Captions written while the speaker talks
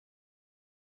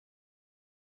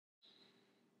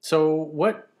So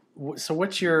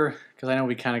what's your? Because I know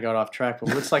we kind of got off track,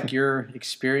 but what's like your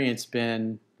experience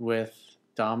been with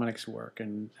Dominick's work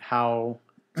and how?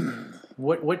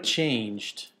 What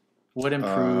changed? What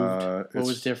improved? What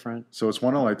was different? So it's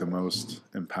one of like the most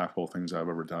impactful things I've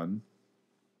ever done.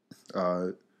 Uh,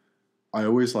 I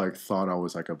always like thought I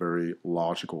was like a very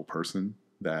logical person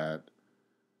that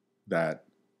I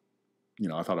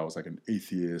thought I was like an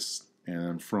atheist,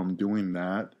 and from doing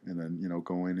that, and then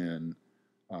going in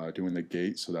doing the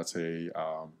gate. So that's a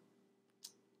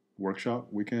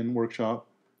weekend workshop.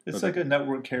 It's like a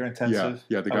network care intensive.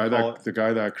 Yeah. The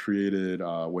guy that created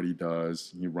what he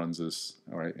does, he runs this.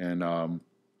 All right, and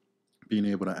being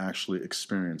able to actually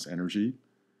experience energy,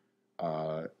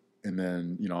 and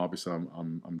then obviously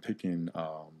I'm taking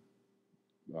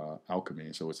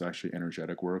alchemy, so it's actually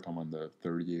energetic work. I'm on the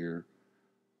third year,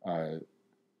 and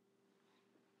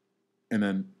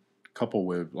then coupled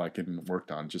with like getting work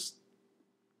done, just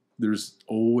there's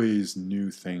always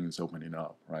new things opening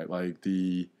up, right? Like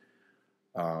it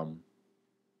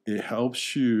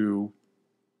helps you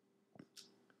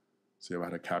see how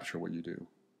to capture what you do.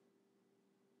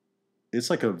 It's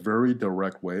like a very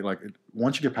direct way. Like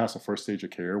once you get past the first stage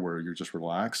of care where you're just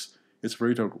relaxed, it's a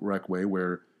very direct way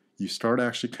where you start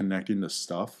actually connecting the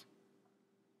stuff,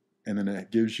 and then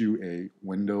it gives you a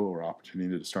window or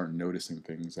opportunity to start noticing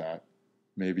things that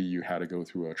maybe you had to go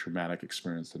through a traumatic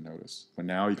experience to notice. But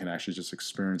now you can actually just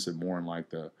experience it more in like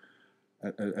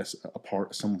as a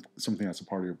part, something that's a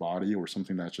part of your body, or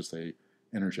something that's just a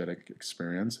energetic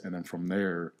experience, and then from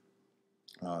there,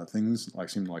 things like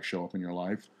seem to like show up in your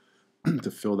life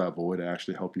to fill that void, to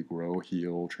actually help you grow,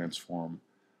 heal, transform,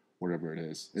 whatever it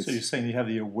is. So you're saying you have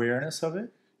the awareness of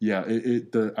it? Yeah,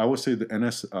 I would say and I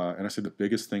say the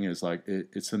biggest thing is like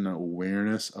it's an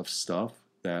awareness of stuff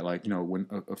that, like, when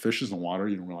a fish is in water,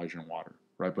 you don't realize you're in water,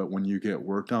 right? But when you get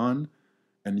work on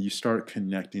and you start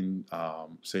connecting,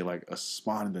 say like a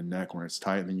spot in the neck where it's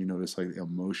tight, and then you notice like the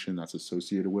emotion that's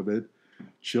associated with it,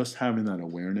 just having that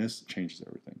awareness changes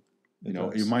everything.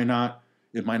 It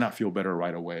might not feel better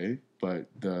right away, but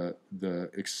the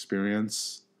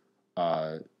experience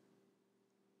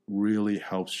really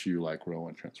helps you like grow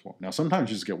and transform. Now, sometimes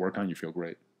you just get work on, you feel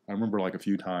great. I remember like a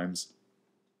few times,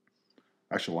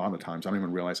 actually a lot of the times, I don't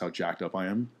even realize how jacked up I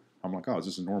am. I'm like, oh, this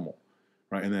is normal,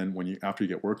 right? And then after you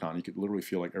get work on, you could literally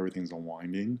feel like everything's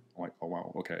unwinding. I'm like, oh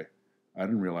wow, okay. I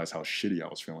didn't realize how shitty I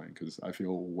was feeling, because I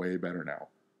feel way better now.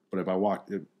 But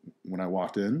when I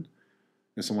walked in,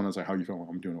 and someone was like, how you feeling?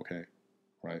 I'm doing okay,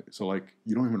 right? So like,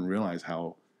 you don't even realize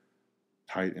how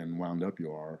tight and wound up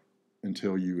you are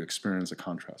until you experience a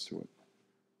contrast to it.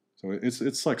 So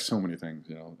it's like so many things,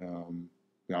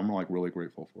 Yeah, I'm like really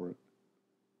grateful for it.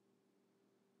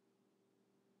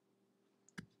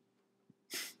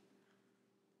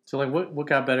 So like, what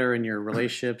got better in your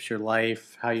relationships, your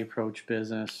life, how you approach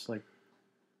business? Like,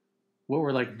 what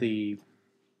were like the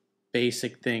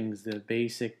basic things, the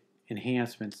basic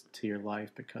enhancements to your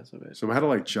life because of it? So if I had to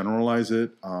like generalize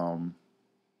it,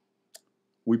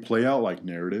 we play out like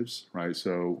narratives, right?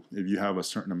 So if you have a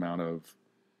certain amount of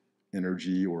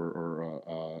energy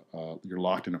or you're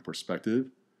locked in a perspective,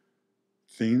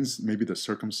 things, maybe the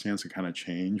circumstance can kind of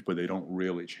change, but they don't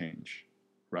really change,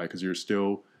 right? Because you're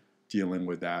still dealing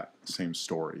with that same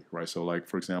story, right? So like,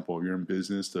 for example, if you're in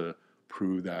business to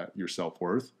prove that your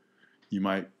self-worth, you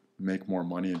might make more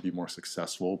money and be more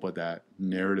successful, but that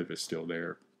narrative is still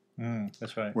there.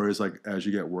 That's right. Whereas like, as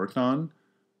you get worked on,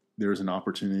 there's an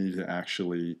opportunity to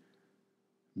actually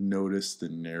notice the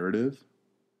narrative.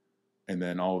 And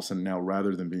then all of a sudden now,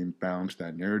 rather than being bound to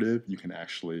that narrative, you can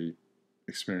actually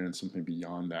experience something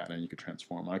beyond that, and you can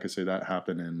transform. I could say that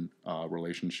happened in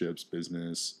relationships,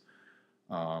 business,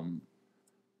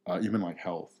 even like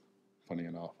health, funny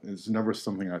enough. It's never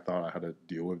something I thought I had to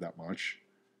deal with that much.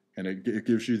 And it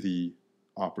gives you the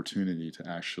opportunity to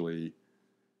actually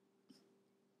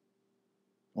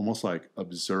almost like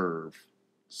observe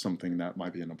something that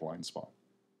might be in a blind spot.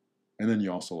 And then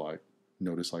you also like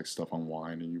notice like stuff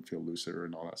unwind and you feel looser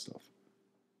and all that stuff.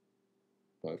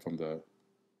 But from the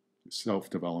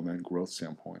self-development growth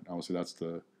standpoint, I would say that's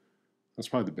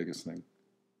probably the biggest thing.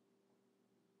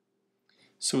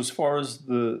 So as far as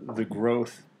the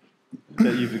growth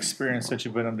that you've experienced since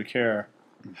you've been under care,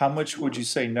 how much would you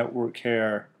say network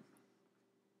care,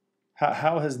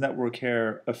 how has network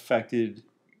care affected,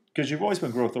 because you've always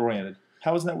been growth oriented,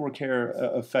 how has network care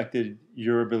affected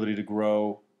your ability to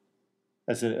grow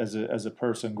as a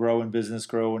person, grow in business,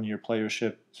 grow in your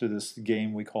playership to this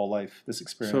game we call life, this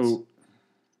experience? So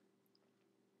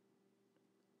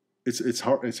it's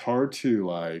hard to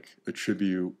like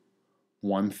attribute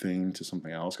one thing to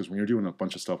something else, because when you're doing a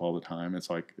bunch of stuff all the time, it's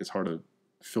like it's hard to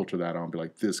filter that out and be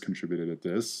like, this contributed to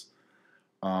this.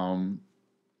 But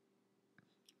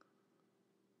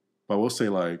I will say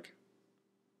like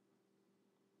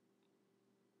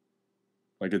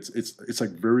it's like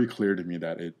very clear to me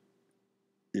that it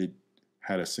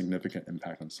had a significant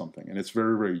impact on something, and it's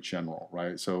very, very general,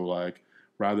 right? So like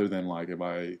rather than like if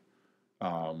I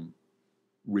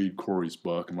read Corey's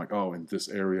book, I'm like, oh, in this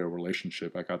area of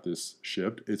relationship, I got this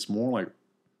shift. It's more like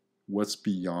what's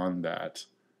beyond that,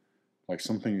 like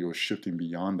something that was shifting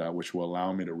beyond that, which will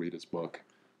allow me to read his book,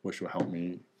 which will help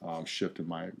me shift in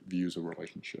my views of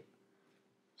relationship.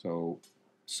 So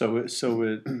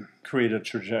it created a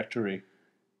trajectory.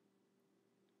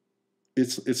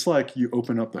 It's like you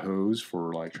open up the hose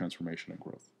for like transformation and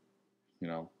growth, you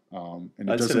know.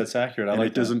 And I'd say that's accurate. I and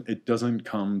like it doesn't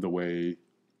come the way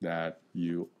that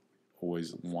you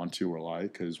always want to or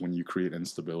like, because when you create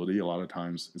instability, a lot of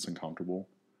times it's uncomfortable,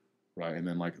 right? And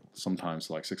then like sometimes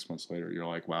like 6 months later, you're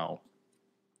like, wow,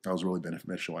 that was really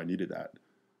beneficial. I needed that.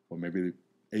 Well, maybe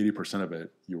 80% of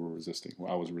it you were resisting.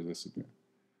 Well, I was resisting it.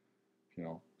 You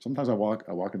know, sometimes I walk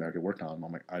in there, I get work done.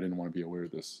 I'm like, I didn't want to be aware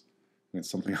of this. And it's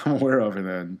something I'm aware of, and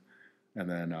then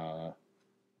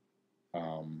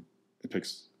it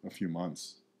takes a few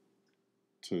months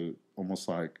to almost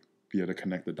like be able to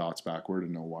connect the dots backward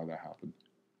and know why that happened.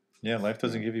 Yeah, life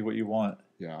doesn't give you what you want.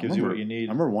 Yeah, gives you what you need.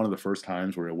 I remember one of the first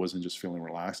times where it wasn't just feeling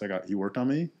relaxed. He worked on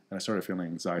me, and I started feeling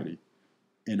anxiety,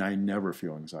 and I never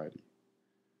feel anxiety,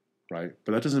 right?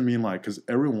 But that doesn't mean like, because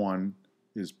everyone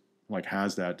is like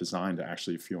has that design to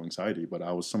actually feel anxiety, but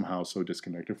I was somehow so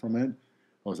disconnected from it.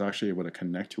 I was actually able to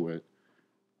connect to it,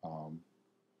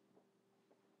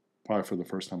 probably for the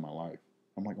first time in my life.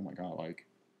 I'm like, oh my God, like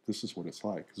this is what it's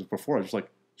like. Because before I was like,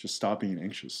 just stop being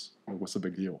anxious. Like, what's the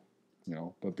big deal, you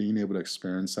know? But being able to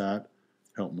experience that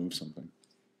helped move something.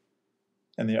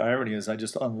 And the irony is, I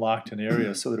just unlocked an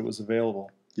area so that it was available.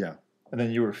 Yeah. And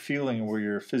then you were feeling where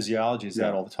your physiology is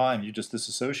at all the time. You just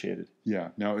disassociated. Yeah.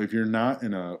 Now, if you're not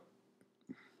in a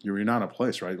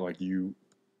place, right? Like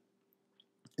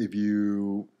if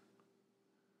you,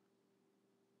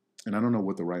 and I don't know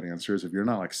what the right answer is, if you're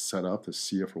not like set up to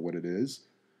see it for what it is,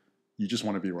 you just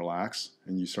want to be relaxed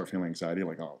and you start feeling anxiety,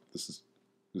 like, oh, this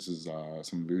is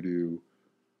some voodoo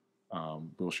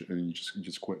bullshit, and you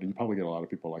just quit. And you probably get a lot of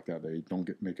people like that. They don't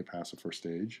make it past the first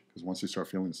stage, because once they start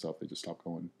feeling stuff, they just stop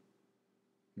going,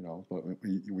 you know. But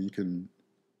when you can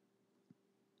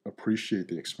appreciate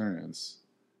the experience,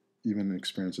 even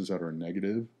experiences that are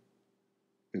negative,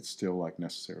 it's still like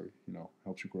necessary, you know,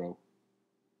 helps you grow.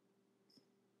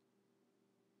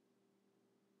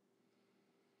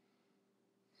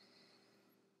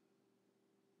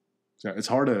 Yeah, it's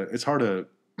hard to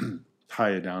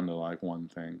tie it down to like one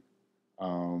thing.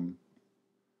 But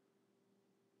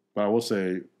I will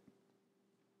say,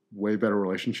 way better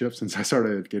relationships since I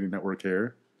started getting network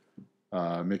hair,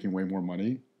 making way more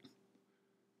money.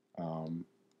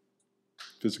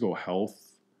 Physical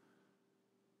health,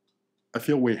 I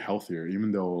feel way healthier,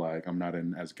 even though like I'm not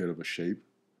in as good of a shape.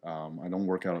 I don't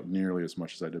work out nearly as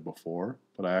much as I did before,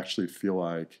 but I actually feel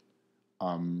like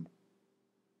I'm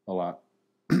a lot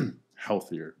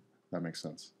healthier. If that makes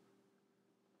sense.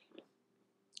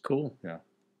 Cool. Yeah.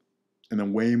 And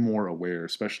then way more aware,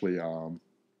 especially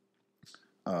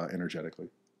energetically.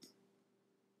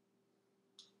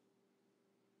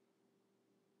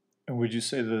 And would you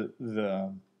say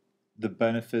the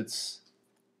benefits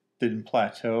didn't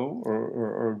plateau,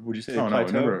 or would you say they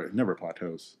plateaued? No, it never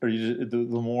plateaus. Or the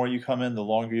more you come in, the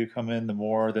longer you come in, the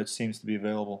more that seems to be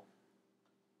available.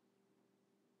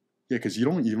 Yeah, because you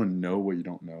don't even know what you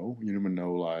don't know. You don't even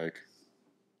know like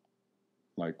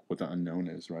what the unknown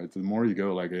is, right? The more you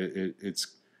go, like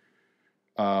it's.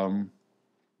 I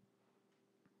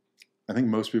think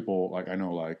most people, like I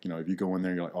know, like, you know, if you go in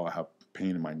there, you're like, oh, I have pain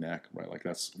in my neck, right? Like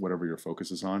that's whatever your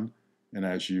focus is on. And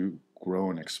as you grow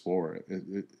and explore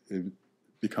it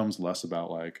becomes less about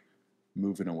like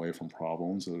moving away from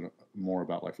problems and more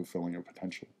about like fulfilling your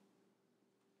potential.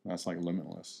 That's like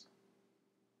limitless.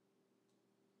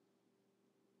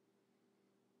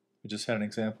 We just had an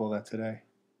example of that today.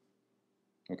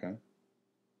 Okay.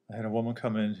 I had a woman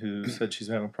come in who said she's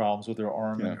having problems with her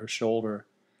arm and her shoulder,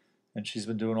 and she's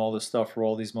been doing all this stuff for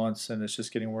all these months, and it's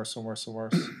just getting worse and worse and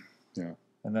worse. Yeah.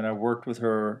 And then I worked with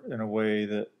her in a way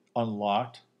that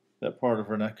unlocked that part of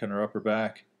her neck and her upper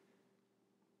back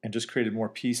and just created more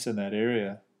peace in that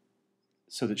area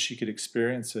so that she could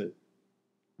experience it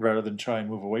rather than try and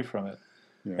move away from it.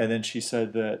 Yeah. And then she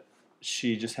said that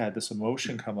she just had this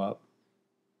emotion come up.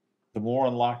 The more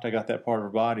unlocked I got that part of her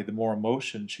body, the more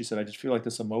emotion, she said, I just feel like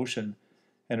this emotion,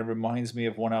 and it reminds me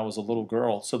of when I was a little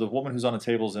girl. So the woman who's on the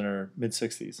table is in her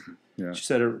mid-60s. Yeah. She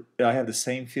said, I have the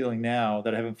same feeling now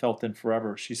that I haven't felt in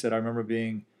forever. She said, I remember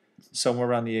being somewhere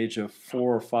around the age of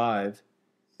 4 or 5,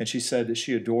 and she said that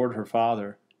she adored her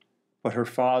father, but her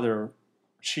father,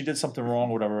 she did something wrong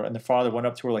or whatever, and the father went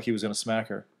up to her like he was going to smack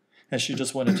her. And she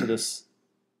just went into this,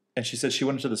 and she said she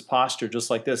went into this posture just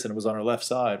like this, and it was on her left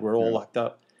side. We're all locked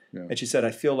up. Yeah. And she said,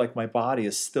 I feel like my body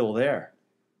is still there.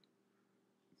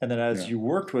 And then as Yeah. you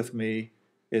worked with me,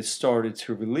 it started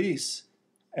to release.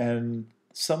 And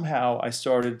somehow I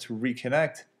started to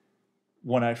reconnect.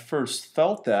 When I first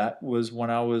felt that was when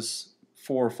I was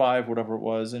 4 or 5, whatever it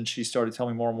was. And she started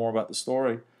telling me more and more about the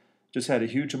story. Just had a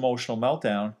huge emotional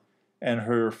meltdown. And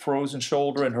her frozen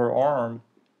shoulder and her arm,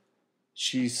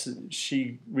 she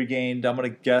regained, I'm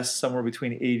going to guess, somewhere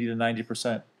between 80 to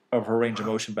 90% of her range of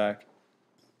motion back.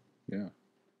 Yeah.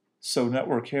 So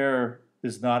network care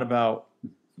is not about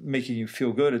making you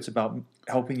feel good. It's about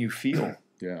helping you feel.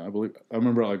 Yeah, I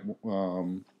remember like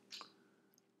it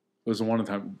was one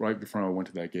time right before I went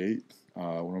to that gate.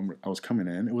 When I was coming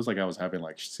in, it was like I was having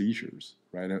like seizures.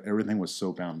 Right, everything was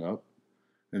so bound up,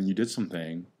 and you did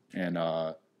something, and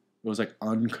it was like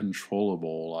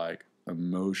uncontrollable, like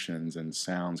emotions and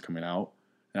sounds coming out.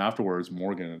 And afterwards,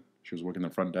 Morgan, she was working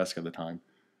the front desk at the time.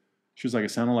 She was like,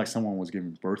 it sounded like someone was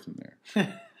giving birth in there.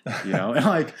 You know, and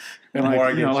like you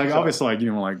know, like obviously, like,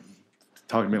 you know, like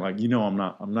talking to me, like, you know,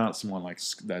 I'm not someone like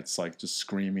that's like just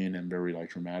screaming and very like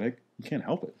dramatic. You can't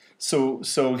help it. So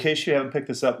in case you haven't picked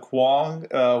this up,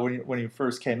 Kuang, when you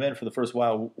first came in for the first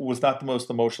while, was not the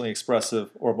most emotionally expressive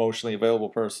or emotionally available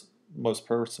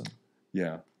person.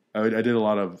 Yeah, I did a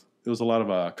lot of. It was a lot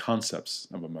of concepts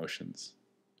of emotions,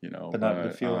 you know, but not the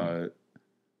feeling.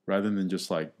 Rather than just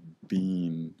like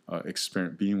being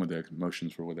being with the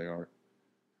emotions for what they are.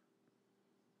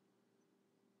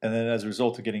 And then as a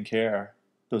result of getting care,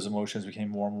 those emotions became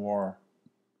more and more.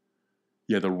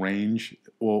 Yeah, the range.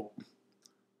 Well,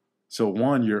 so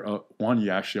one,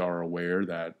 you actually are aware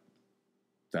that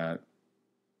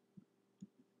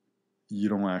you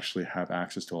don't actually have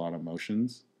access to a lot of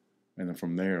emotions, and then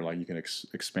from there, like, you can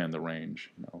expand the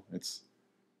range. You know,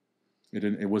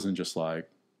 it wasn't just like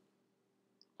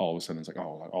all of a sudden it's like,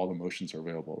 oh, like all the emotions are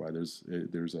available, right? It's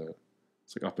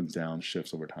like up and down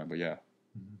shifts over time, but yeah.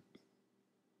 Mm-hmm.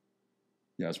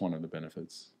 Yeah, it's one of the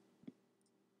benefits.